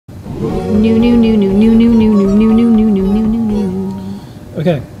New, new, new, new, new, new, new, new, new, new, new, new, new, new, new.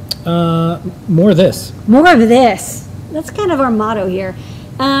 Okay. More of this. More of this. That's kind of our motto here.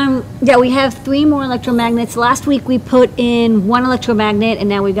 Yeah, we have 3 more electromagnets. Last week we put in 1 electromagnet, and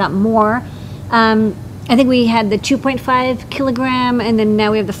now we got more. I think we had the 2.5 kilogram, and then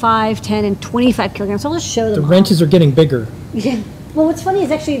now we have the 5, 10, and 25 kilograms. So I'll just show them. The wrenches are getting bigger. Yeah. Well, what's funny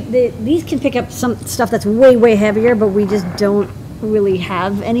is actually these can pick up some stuff that's way, way heavier, but we just don't really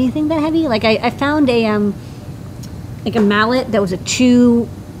have anything that heavy. Like I found a like a mallet that was a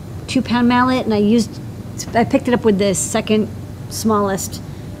 2-pound mallet, and I picked it up with the second smallest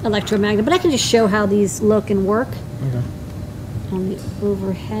electromagnet. But I can just show how these look and work. Okay. On the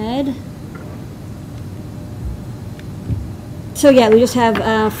overhead. So yeah, we just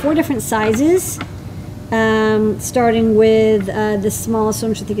have 4 different sizes, starting with the smallest one,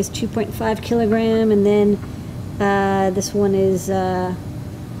 which I think is 2.5 kilogram, and then this one is, I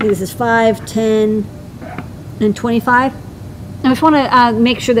think this is 5, 10, and 25. I just want to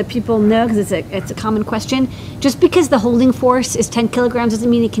make sure that people know, because it's a common question. Just because the holding force is 10 kilograms doesn't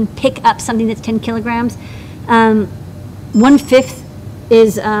mean it can pick up something that's 10 kilograms. 1/5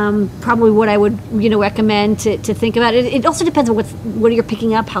 is probably what I would recommend to think about. It also depends on what you're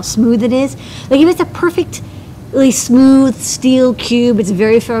picking up, how smooth it is. Like if it's a perfectly smooth steel cube, it's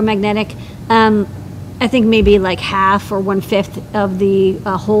very ferromagnetic. I think maybe like half or 1/5 of the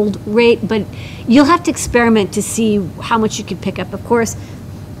hold rate, but you'll have to experiment to see how much you could pick up. Of course,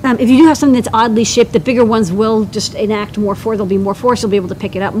 if you do have something that's oddly shaped, the bigger ones will just enact more force. There'll be more force. You'll be able to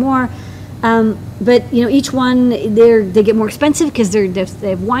pick it up more. But each one they get more expensive because they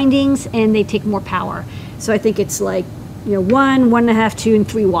have windings and they take more power. So I think it's like 1, 1.5, 2, and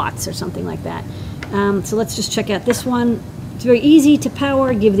 3 watts or something like that. So let's just check out this one. It's very easy to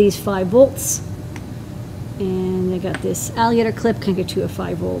power. Give these 5 volts, and I got this alligator clip. Can get to a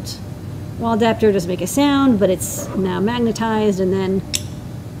 5 volt wall adapter. Doesn't make a sound, but it's now magnetized, and then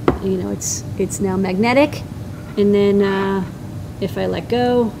it's now magnetic. And then if I let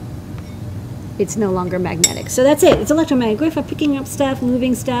go, it's no longer magnetic. So that's it. It's electromagnetic. Great for picking up stuff,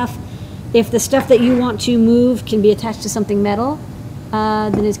 moving stuff. If the stuff that you want to move can be attached to something metal,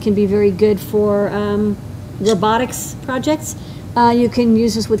 then it can be very good for robotics projects. You can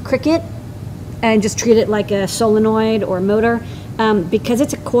use this with Cricut and just treat it like a solenoid or a motor. Because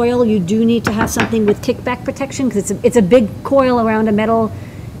it's a coil, you do need to have something with kickback protection, because it's a big coil around a metal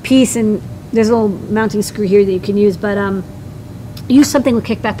piece, and there's a little mounting screw here that you can use, but use something with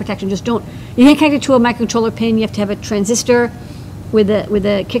kickback protection. You can't connect it to a microcontroller pin. You have to have a transistor with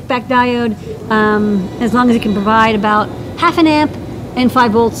a kickback diode. As long as it can provide about 0.5 amp and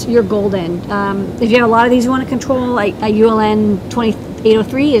 5 volts, you're golden. If you have a lot of these you want to control, like a ULN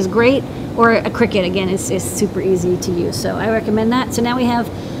 2803 is great, or a Cricut, again, is super easy to use. So I recommend that. So now we have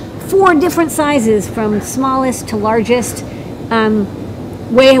 4 different sizes from smallest to largest.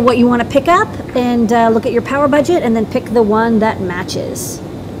 Weigh what you want to pick up and look at your power budget, and then pick the one that matches.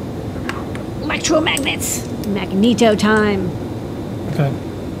 Electromagnets. Magneto time. Okay.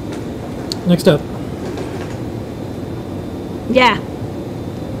 Next up. Yeah.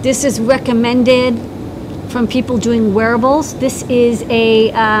 This is recommended from people doing wearables. This is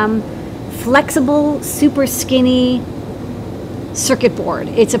a flexible, super skinny circuit board.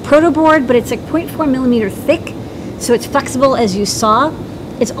 It's a proto board, but it's like 0.4 millimeter thick, so it's flexible, as you saw.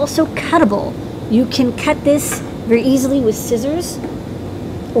 It's also cuttable. You can cut this very easily with scissors,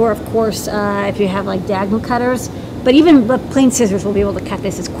 or of course if you have like diagonal cutters, but even plain scissors will be able to cut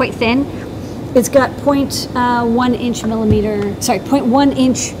this. It's quite thin. It's got 0.1 inch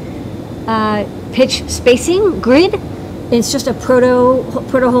pitch spacing grid. It's just a proto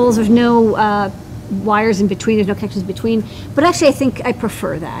holes. There's no wires in between. There's no connections between. But actually, I think I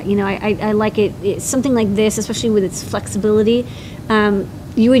prefer that. I like it. It's something like this, especially with its flexibility.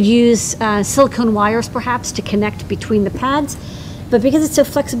 You would use silicone wires perhaps to connect between the pads. But because it's so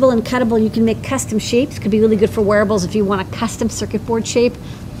flexible and cuttable, you can make custom shapes. Could be really good for wearables if you want a custom circuit board shape,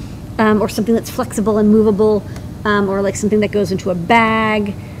 or something that's flexible and movable, or like something that goes into a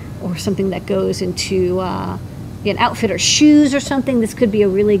bag, or something that goes into an outfit or shoes or something. This could be a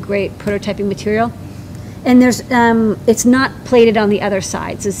really great prototyping material. And there's it's not plated on the other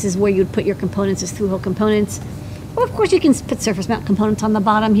side. So this is where you'd put your components as through-hole components. Or of course you can put surface mount components on the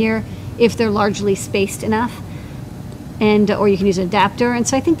bottom here if they're largely spaced enough. And or you can use an adapter. And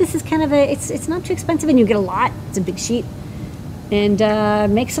so I think this is kind of it's not too expensive, and you get a lot. It's a big sheet. And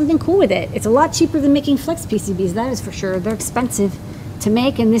make something cool with it. It's a lot cheaper than making flex PCBs, that is for sure. They're expensive to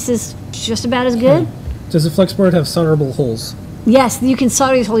make, and this is just about as good. Does the flex board have solderable holes? Yes, you can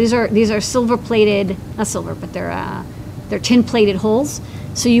solder these holes. These are silver plated, not silver, but they're tin plated holes.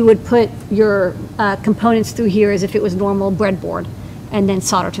 So you would put your components through here as if it was normal breadboard, and then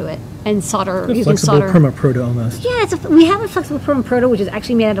solder to it. And solder, you can Flexible solder. perma-proto almost. Yeah, we have a flexible perma proto, which is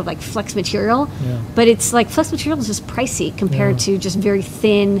actually made out of like flex material. Yeah. But it's like flex material is just pricey compared to just very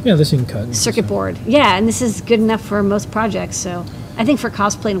thin Yeah, this you can cut. circuit board. Yeah, and this is good enough for most projects. So I think for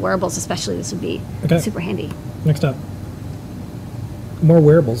cosplay and wearables especially, this would be Okay. super handy. Next up. More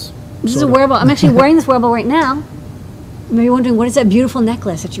wearables. This is a sort of. wearable. I'm actually wearing this wearable right now. Maybe you're wondering, what is that beautiful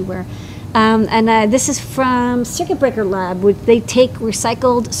necklace that you wear? This is from Circuit Breaker Lab, which they take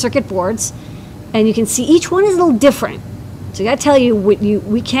recycled circuit boards, and you can see each one is a little different. So I gotta tell you,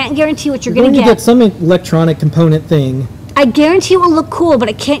 we can't guarantee what you're You're gonna going to get. get some electronic component thing. I guarantee it will look cool, but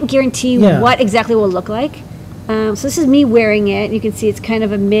I can't guarantee Yeah. what exactly it will look like. So this is me wearing it. You can see it's kind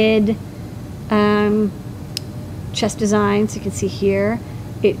of a mid chest design. So you can see here,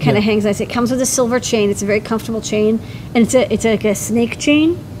 it kind of Yeah. hangs nice. It comes with a silver chain. It's a very comfortable chain, and it's like a snake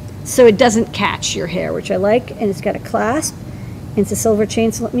chain, so it doesn't catch your hair, which I like. And it's got a clasp, and it's a silver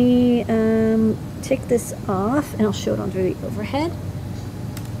chain. So let me take this off, and I'll show it onto the overhead.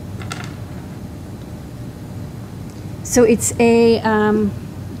 So it's a, actually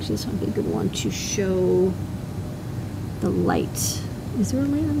this one would be a good one to show the light. Is there a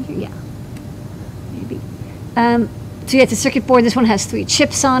light on here? Yeah, maybe. So yeah, it's a circuit board. This one has 3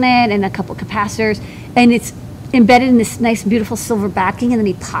 chips on it and a couple capacitors, and it's embedded in this nice, beautiful silver backing and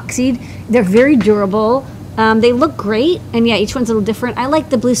then epoxied. They're very durable. They look great, and yeah, each one's a little different. I like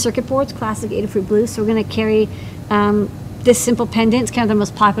the blue circuit boards, classic Adafruit blue, so we're gonna carry this simple pendant. It's kind of the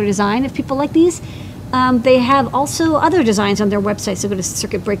most popular design if people like these. They have also other designs on their website, so go to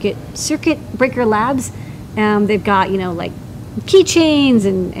Circuit Breaker Labs. They've got, like keychains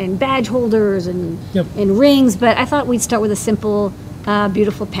and badge holders and Yep. and rings, but I thought we'd start with a simple,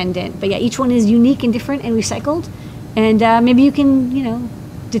 beautiful pendant. But yeah, each one is unique and different and recycled, and maybe you can,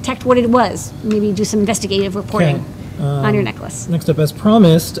 detect what it was. Maybe do some investigative reporting on your necklace. Next up, as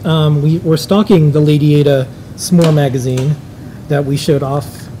promised, we're stocking the Lady Ada S'more magazine that we showed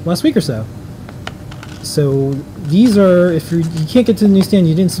off last week or so. So these are, if you can't get to the newsstand,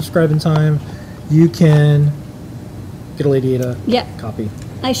 you didn't subscribe in time, you can get a Lady Ada Yeah. copy.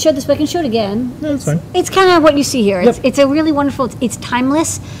 I showed this, but I can show it again. No, that's fine. It's kind of what you see here. Yep. It's a really wonderful. It's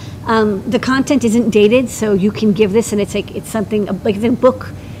timeless. The content isn't dated, so you can give this, and it's something like it's a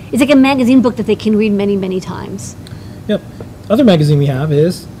book. It's like a magazine book that they can read many, many times. Yep. Other magazine we have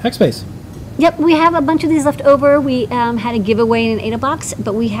is Hackspace. Yep, we have a bunch of these left over. We had a giveaway in an Ada box,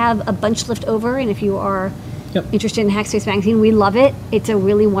 but we have a bunch left over, and if you are Yep. interested in Hackspace magazine, we love it. It's a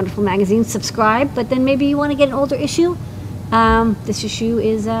really wonderful magazine. Subscribe, but then maybe you want to get an older issue. This issue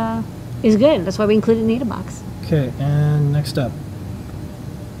is good. That's why we included it in the Ada box. Okay, and next up.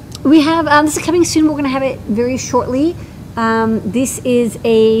 We have, this is coming soon. We're going to have it very shortly. This is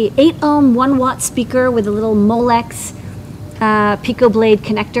a 8-ohm, 1-watt speaker with a little Molex Pico Blade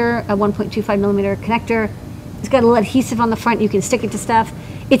connector, a 1.25 millimeter connector. It's got a little adhesive on the front. You can stick it to stuff.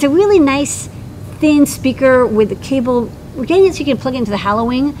 It's a really nice, thin speaker with a cable. We're getting it so you can plug it into the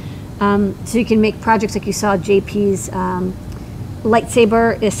Halloween, so you can make projects like you saw JP's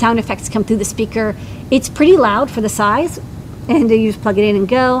lightsaber. The sound effects come through the speaker. It's pretty loud for the size, and you just plug it in and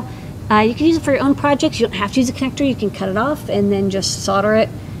go. You can use it for your own projects. You don't have to use a connector. You can cut it off and then just solder it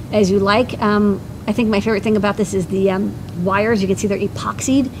as you like. I think my favorite thing about this is the wires. You can see they're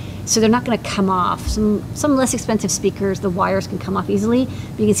epoxied, so they're not going to come off. Some less expensive speakers, the wires can come off easily,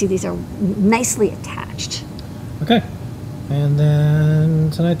 but you can see these are nicely attached. Okay. And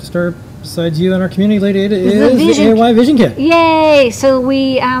then tonight to start, besides you and our community, Lady Ada, The is the Vision AOY Vision Kit. Yay! So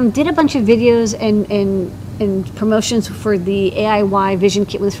we did a bunch of videos and promotions for the AIY Vision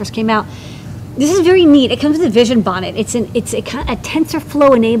Kit when this first came out. This is very neat. It comes with a Vision bonnet. It's a kind of a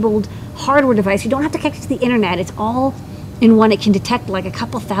TensorFlow enabled hardware device. You don't have to connect it to the internet. It's all in one. It can detect like a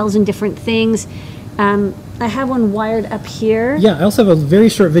couple thousand different things. I have one wired up here. Yeah, I also have a very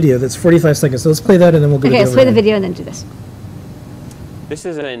short video that's 45 seconds. So let's play that and then we'll go to Okay, the let's play the overhead. video and then do this. This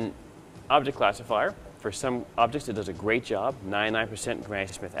is an object classifier. For some objects, it does a great job, 99% Granny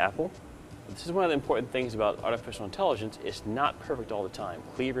Smith Apple. This is one of the important things about artificial intelligence. It's not perfect all the time.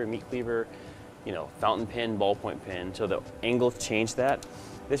 Cleaver, meat cleaver, fountain pen, ballpoint pen, so the angles change that.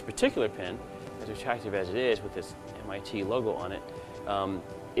 This particular pen, as attractive as it is with this MIT logo on it,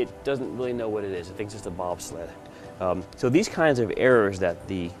 it doesn't really know what it is. It thinks it's a bobsled. So these kinds of errors that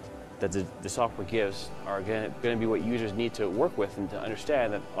the software gives are going to be what users need to work with and to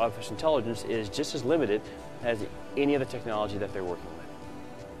understand that artificial intelligence is just as limited as any other technology that they're working with.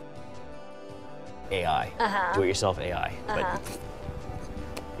 AI, do-it-yourself AI. But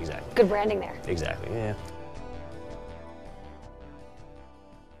exactly. Good branding there. Exactly, yeah.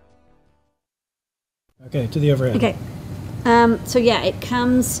 Okay, to the overhead. Okay. So yeah, it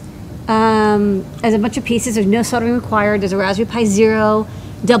comes as a bunch of pieces. There's no soldering required. There's a Raspberry Pi Zero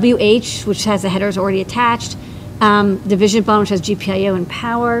WH, which has the headers already attached. The Vision Bond, which has GPIO and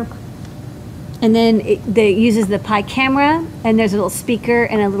power. And then it uses the Pi camera, and there's a little speaker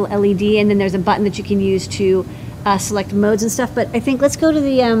and a little LED, and then there's a button that you can use to select modes and stuff. But I think let's go to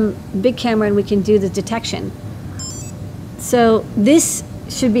the big camera and we can do the detection. So this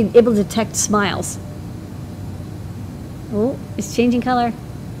should be able to detect smiles. Oh, it's changing color.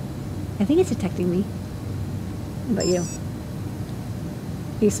 I think it's detecting me. How about you?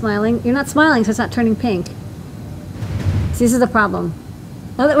 Are you smiling? You're not smiling, so it's not turning pink. See, this is the problem.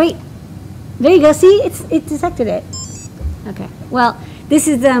 Oh, wait. There you go. See, it detected it. Okay. Well, this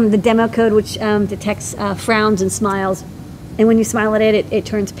is the demo code, which detects frowns and smiles. And when you smile at it, it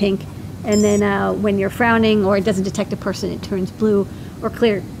turns pink. And then when you're frowning or it doesn't detect a person, it turns blue or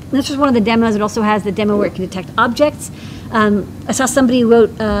clear. And this is one of the demos. It also has the demo where it can detect objects. I saw somebody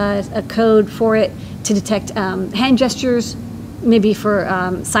wrote a code for it to detect hand gestures, maybe for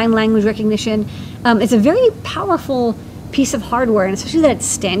sign language recognition. It's a very powerful piece of hardware, and especially that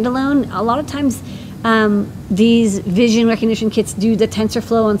it's standalone. A lot of times these vision recognition kits do the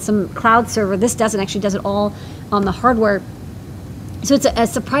TensorFlow on some cloud server. This actually does it all on the hardware. So it's a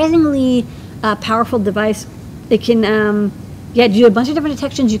surprisingly powerful device. It can do a bunch of different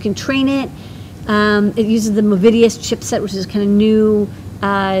detections. You can train it. It uses the Movidius chipset, which is kind of new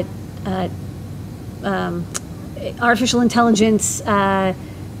artificial intelligence,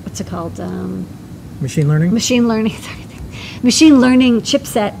 what's it called? Machine learning? Machine learning, sorry. Machine learning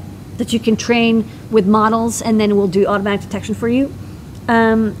chipset that you can train with models, and then it will do automatic detection for you.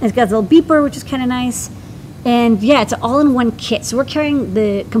 It's got a little beeper, which is kind of nice. And yeah, it's an all-in-one kit. So we're carrying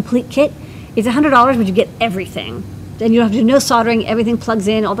the complete kit. It's $100, but you get everything. Then you don't have to do no soldering. Everything plugs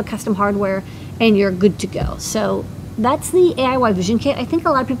in, all the custom hardware, and you're good to go. So that's the AIY Vision Kit. I think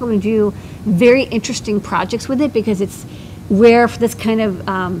a lot of people are going to do very interesting projects with it because it's rare for this kind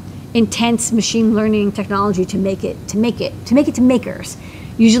of intense machine learning technology to make it to makers.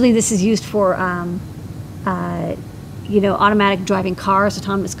 Usually this is used for automatic driving cars,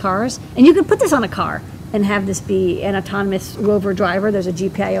 autonomous cars, and you can put this on a car and have this be an autonomous rover driver. There's a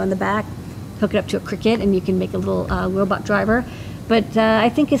GPIO in the back. Hook it up to a Cricut, and you can make a little robot driver. But I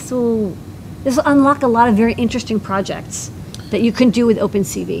think this will unlock a lot of very interesting projects that you can do with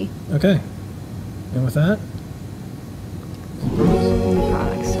OpenCV. Okay. And with that,